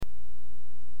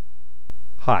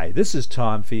Hi, this is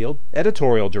Tom Field,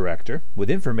 Editorial Director with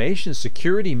Information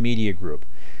Security Media Group.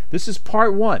 This is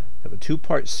part one of a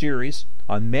two-part series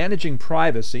on managing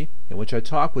privacy in which I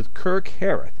talk with Kirk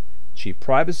Harrith, Chief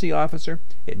Privacy Officer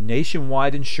at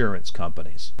Nationwide Insurance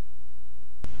Companies.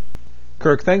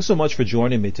 Kirk, thanks so much for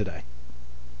joining me today.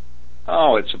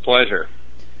 Oh, it's a pleasure.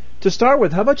 To start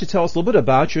with, how about you tell us a little bit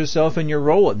about yourself and your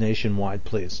role at Nationwide,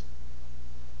 please?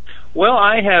 Well,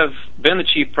 I have been the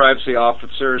Chief Privacy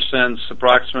Officer since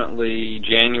approximately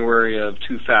January of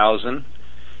 2000,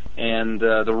 and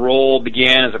the role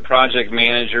began as a project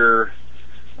manager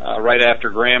right after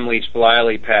Graham Leach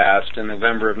Bliley passed in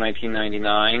November of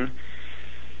 1999.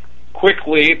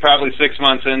 Quickly, probably 6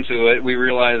 months into it, we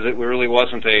realized it really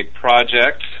wasn't a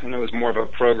project, and it was more of a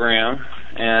program.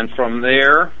 And from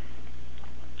there,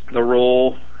 the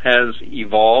role has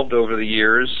evolved over the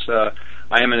years.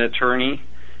 I am an attorney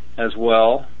as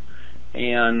well,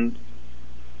 and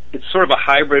it's sort of a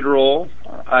hybrid role.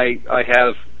 I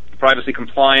have privacy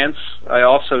compliance. I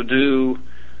also do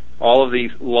all of the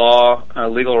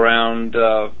legal around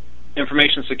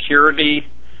information security.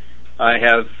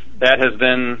 That has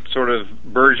then sort of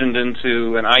burgeoned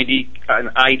into an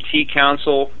IT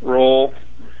counsel role,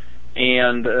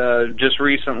 and just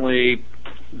recently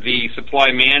the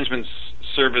supply management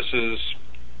services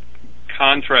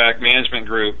contract management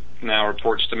group now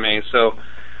reports to me. So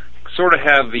sort of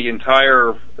have the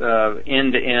entire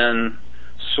end-to-end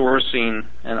sourcing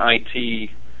and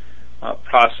IT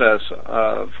process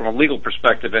from a legal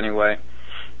perspective anyway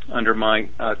under my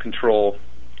control,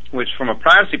 which from a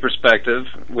privacy perspective,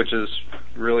 which is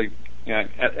really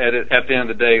at the end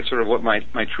of the day sort of what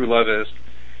my true love is,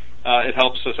 it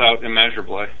helps us out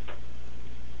immeasurably.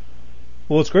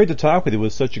 Well, it's great to talk with you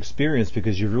with such experience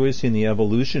because you've really seen the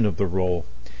evolution of the role.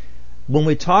 When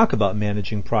we talk about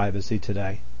managing privacy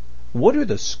today, what are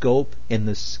the scope and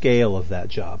the scale of that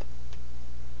job?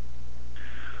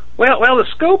 Well, the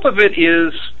scope of it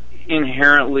is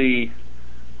inherently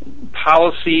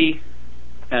policy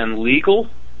and legal,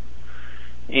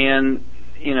 and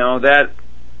that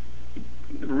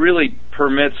really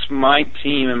permits my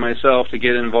team and myself to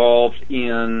get involved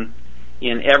in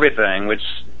everything.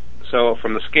 So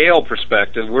from the scale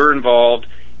perspective, we're involved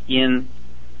in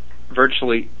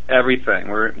virtually everything.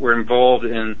 We're involved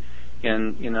in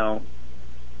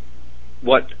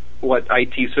what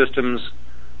IT systems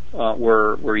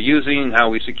we're using, how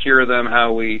we secure them,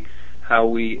 how we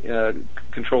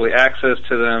control the access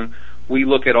to them. We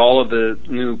look at all of the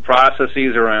new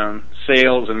processes around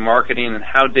sales and marketing and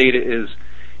how data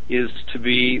is to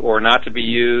be or not to be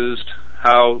used,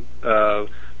 how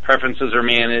preferences are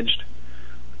managed.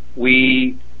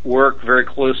 We work very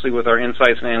closely with our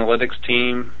insights and analytics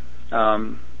team.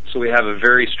 So we have a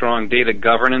very strong data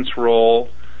governance role,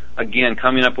 again,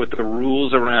 coming up with the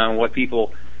rules around what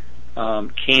people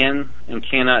can and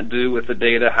cannot do with the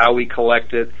data, how we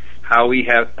collect it, how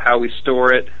we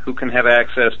store it, who can have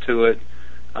access to it,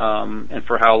 and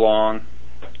for how long.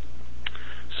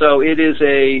 So it is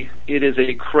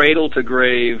a cradle to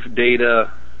grave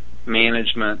data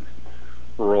management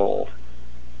role.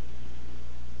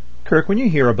 Kirk, when you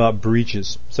hear about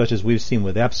breaches, such as we've seen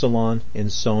with Epsilon and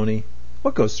Sony,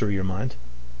 what goes through your mind?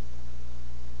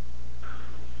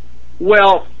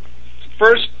 Well,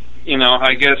 first,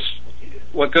 I guess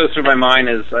what goes through my mind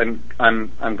is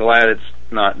I'm glad it's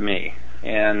not me,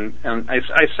 and I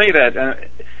say that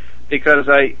because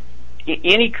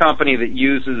any company that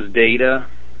uses data,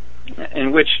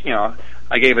 in which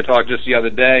I gave a talk just the other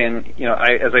day, and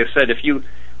as I said, if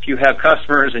you have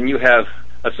customers and you have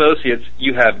associates,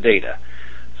 you have data.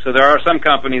 So there are some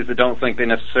companies that don't think they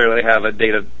necessarily have a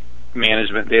data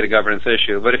management, data governance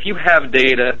issue. But if you have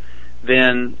data,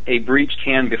 then a breach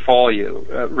can befall you,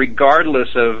 regardless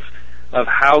of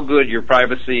how good your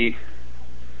privacy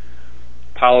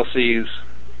policies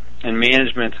and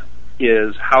management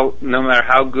is, no matter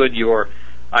how good your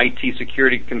IT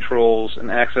security controls and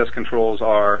access controls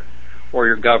are, or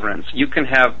your governance, you can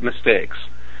have mistakes.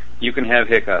 You can have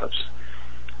hiccups.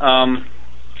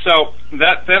 So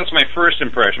that's my first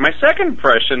impression. My second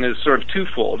impression is sort of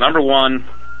twofold. Number one,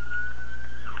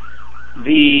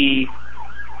 the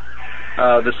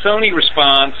Sony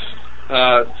response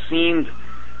seemed,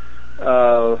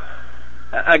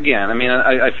 again,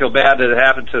 I feel bad that it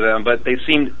happened to them, but they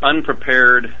seemed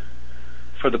unprepared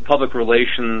for the public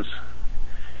relations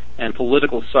and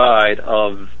political side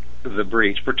of the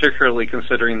breach, particularly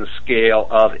considering the scale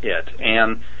of it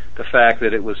and the fact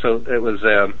that it was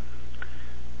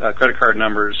credit card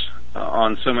numbers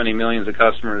on so many millions of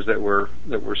customers that were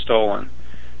stolen.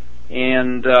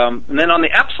 And then on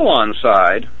the Epsilon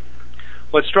side,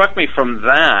 what struck me from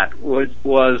that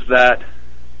was that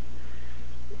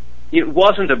it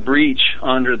wasn't a breach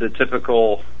under the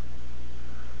typical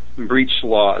breach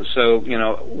laws. So,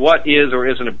 what is or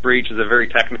isn't a breach is a very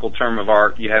technical term of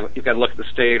art. You've got to look at the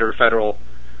state or federal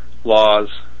laws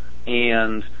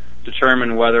and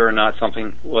determine whether or not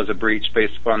something was a breach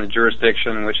based upon the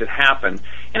jurisdiction in which it happened.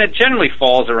 And it generally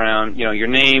falls around, your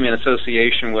name in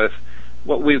association with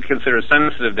what we would consider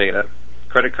sensitive data,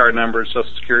 credit card numbers,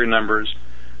 social security numbers,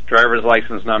 driver's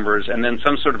license numbers, and then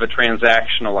some sort of a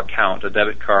transactional account, a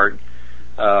debit card,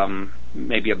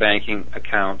 maybe a banking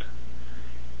account.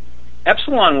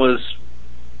 Epsilon was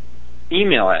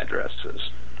email addresses,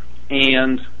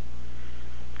 and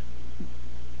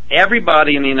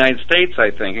everybody in the United States,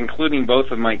 I think, including both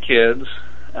of my kids,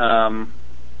 and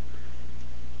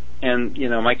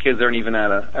my kids aren't even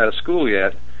out of school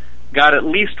yet, got at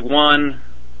least one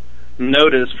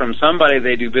notice from somebody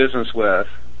they do business with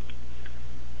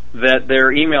that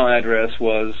their email address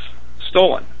was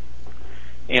stolen,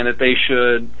 and that they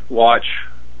should watch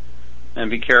and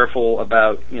be careful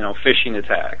about, phishing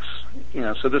attacks.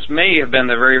 So this may have been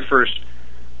the very first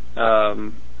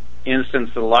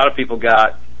instance that a lot of people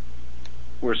got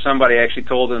where somebody actually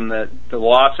told them that the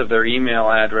loss of their email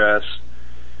address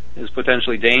is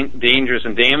potentially dangerous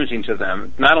and damaging to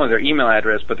them. Not only their email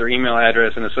address, but their email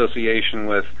address in association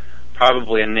with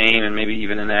probably a name and maybe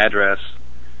even an address.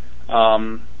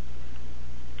 So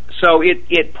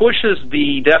it pushes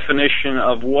the definition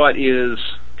of what is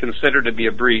considered to be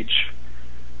a breach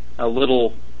a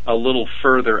little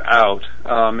further out,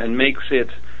 and makes it,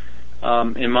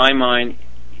 in my mind,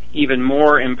 even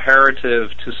more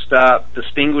imperative to stop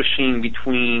distinguishing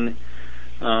between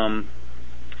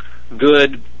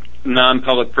good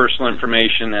non-public personal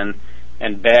information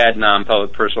and bad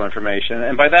non-public personal information.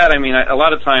 And by that I mean a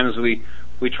lot of times we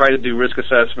try to do risk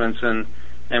assessments and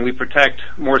we protect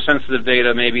more sensitive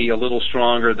data maybe a little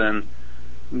stronger than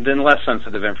less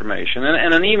sensitive information.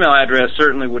 And an email address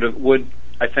certainly would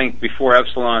I think before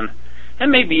Epsilon,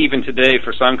 and maybe even today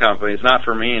for some companies, not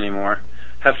for me anymore,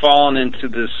 have fallen into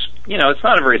this, it's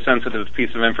not a very sensitive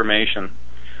piece of information.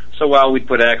 So while we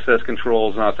put access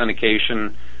controls and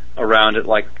authentication around it,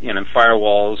 like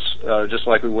firewalls, just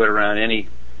like we would around any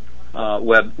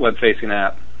web-facing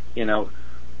app,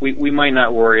 we might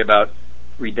not worry about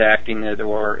redacting it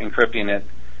or encrypting it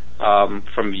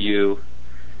from view.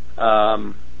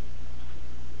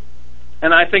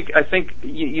 And I think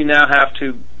you now have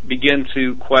to begin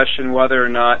to question whether or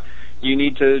not you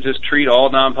need to just treat all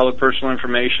non-public personal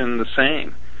information the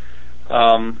same.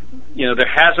 There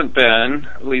hasn't been,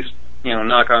 at least,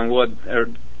 knock on wood, or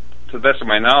to the best of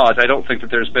my knowledge, I don't think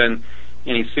that there's been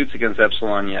any suits against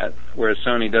Epsilon yet, whereas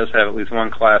Sony does have at least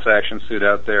one class action suit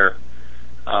out there.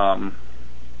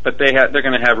 But they're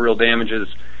going to have real damages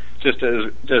just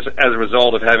as a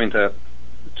result of having to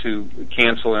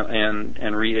cancel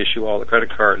and reissue all the credit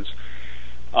cards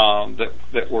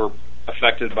that were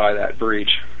affected by that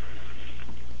breach.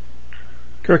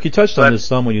 Kirk, you touched on this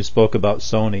some when you spoke about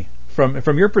Sony.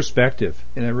 From your perspective,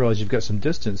 and I realize you've got some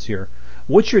distance here,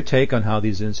 what's your take on how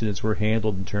these incidents were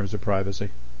handled in terms of privacy?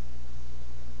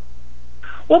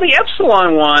 Well, the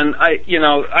Epsilon one, I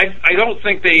don't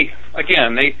think they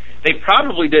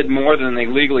probably did more than they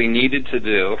legally needed to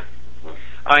do.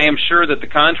 I am sure that the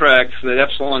contracts that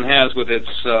Epsilon has with its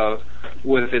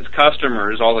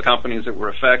customers, all the companies that were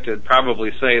affected,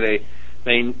 probably say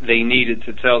they needed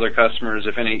to tell their customers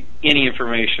if any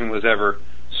information was ever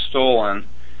stolen.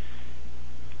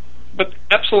 But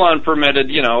Epsilon permitted,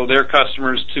 their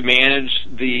customers to manage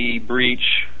the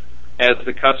breach as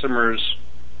the customers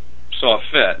saw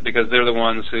fit, because they're the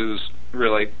ones whose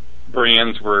really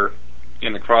brands were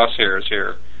in the crosshairs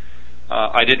here.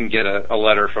 I didn't get a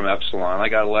letter from Epsilon. I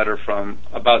got a letter from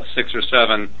about 6 or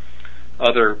 7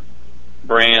 other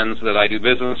brands that I do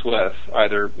business with,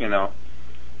 either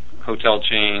hotel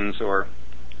chains or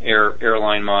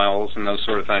airline miles and those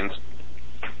sort of things.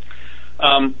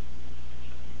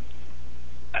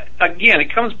 Again,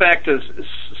 it comes back to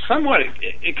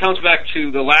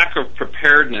the lack of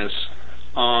preparedness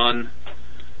on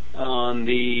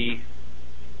the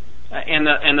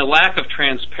lack of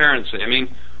transparency. I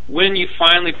mean, when you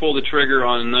finally pull the trigger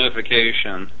on a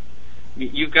notification,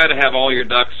 you've got to have all your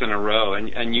ducks in a row,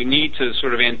 and you need to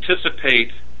sort of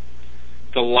anticipate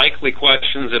the likely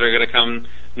questions that are going to come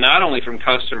not only from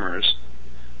customers,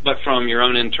 but from your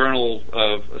own internal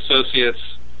associates,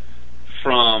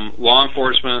 from law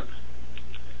enforcement,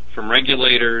 from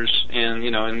regulators, and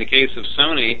in the case of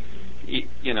Sony,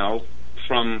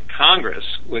 from Congress,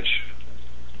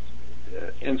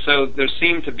 and so there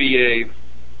seemed to be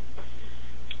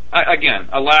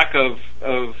a lack of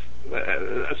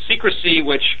secrecy,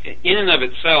 which in and of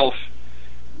itself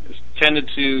tended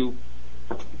to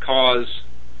cause,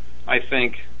 I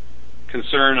think,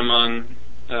 concern among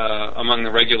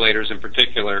the regulators in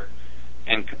particular,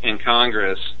 and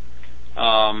Congress,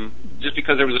 just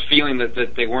because there was a feeling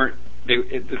that they weren't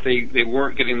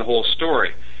getting the whole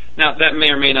story. Now that may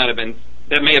or may not have been.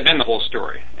 That may have been the whole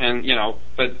story, and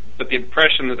but the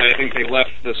impression that I think they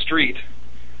left the street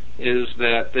is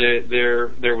that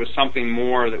there was something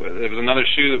more. There was another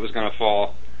shoe that was going to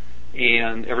fall,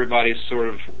 and everybody sort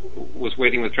of was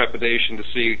waiting with trepidation to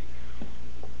see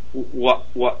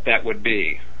what that would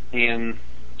be. And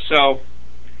so,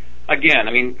 again,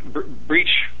 I mean,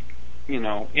 breach,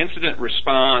 incident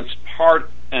response,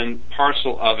 part and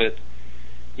parcel of it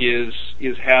is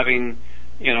having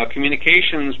a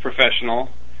communications professional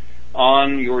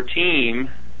on your team,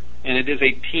 and it is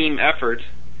a team effort,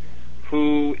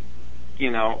 who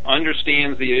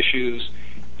understands the issues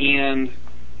and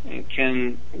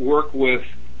can work with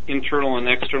internal and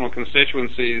external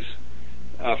constituencies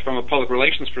from a public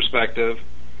relations perspective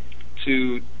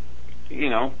to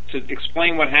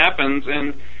explain what happens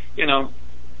and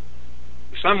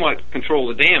somewhat control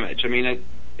the damage. I mean,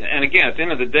 and again, at the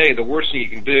end of the day, the worst thing you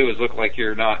can do is look like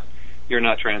you're not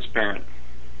transparent.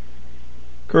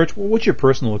 Kurt, what's your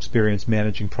personal experience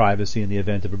managing privacy in the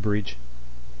event of a breach?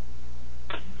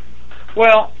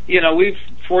 Well, we've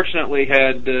fortunately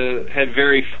had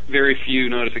very very few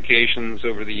notifications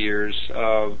over the years.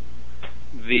 The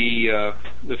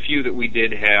few that we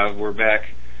did have were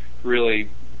back really,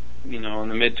 in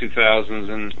the mid 2000s,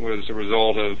 and was a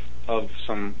result of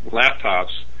some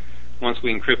laptops. Once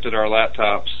we encrypted our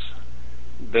laptops,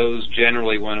 those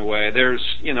generally went away. There's,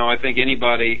 I think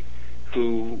anybody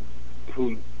who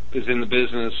is in the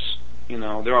business,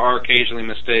 there are occasionally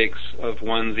mistakes of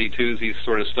onesie, twosie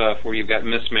sort of stuff where you've got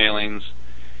mismailings.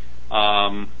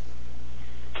 But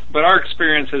our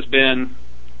experience has been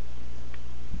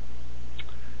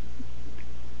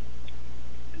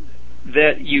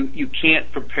that you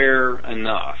can't prepare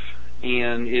enough,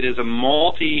 and it is a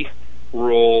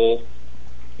multi-role,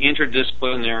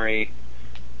 interdisciplinary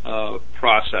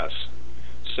process.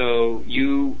 So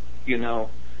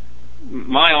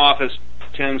my office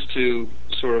tends to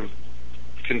sort of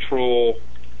control,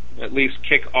 at least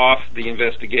kick off the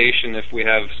investigation if we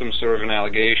have some sort of an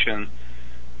allegation.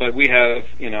 But we have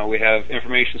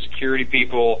information security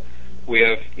people. We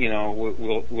have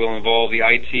we'll involve the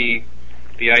IT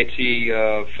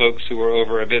folks who are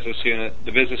over a business unit.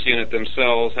 The business unit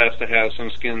themselves has to have some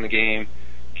skin in the game.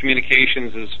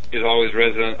 Communications is always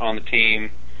resident on the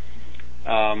team.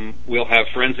 We'll have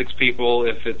forensics people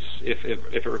if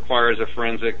it requires a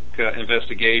forensic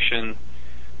investigation.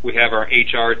 We have our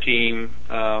HR team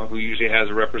who usually has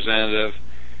a representative,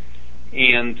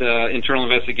 and internal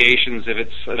investigations if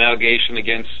it's an allegation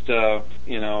against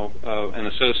an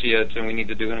associate and we need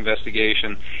to do an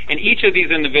investigation. And each of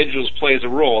these individuals plays a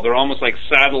role. They're almost like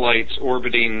satellites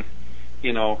orbiting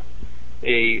a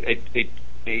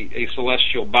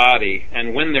celestial body,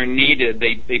 and when they're needed,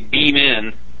 they beam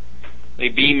in. They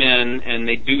beam in and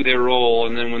they do their role,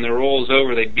 and then when their role is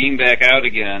over, they beam back out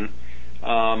again.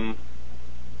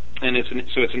 And it's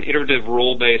an iterative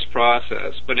role-based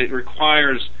process, but it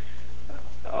requires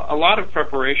a lot of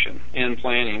preparation and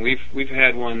planning. We've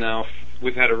had one now.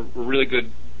 We've had a really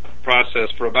good process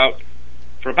for about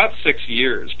 6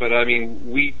 years, but I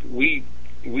mean we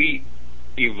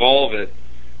evolve it.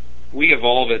 We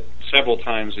evolve it several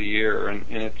times a year, and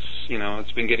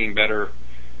it's been getting better,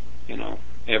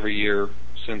 every year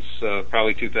since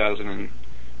probably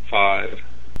 2005.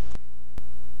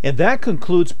 And that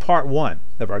concludes part 1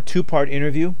 of our 2-part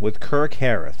interview with Kirk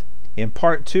Hareth. In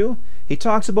part 2, he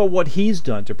talks about what he's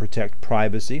done to protect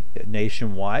privacy at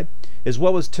Nationwide, as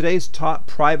well as today's top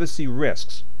privacy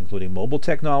risks, including mobile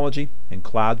technology and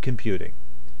cloud computing.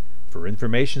 For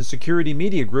Information Security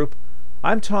Media Group,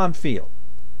 I'm Tom Field.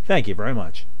 Thank you very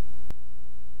much.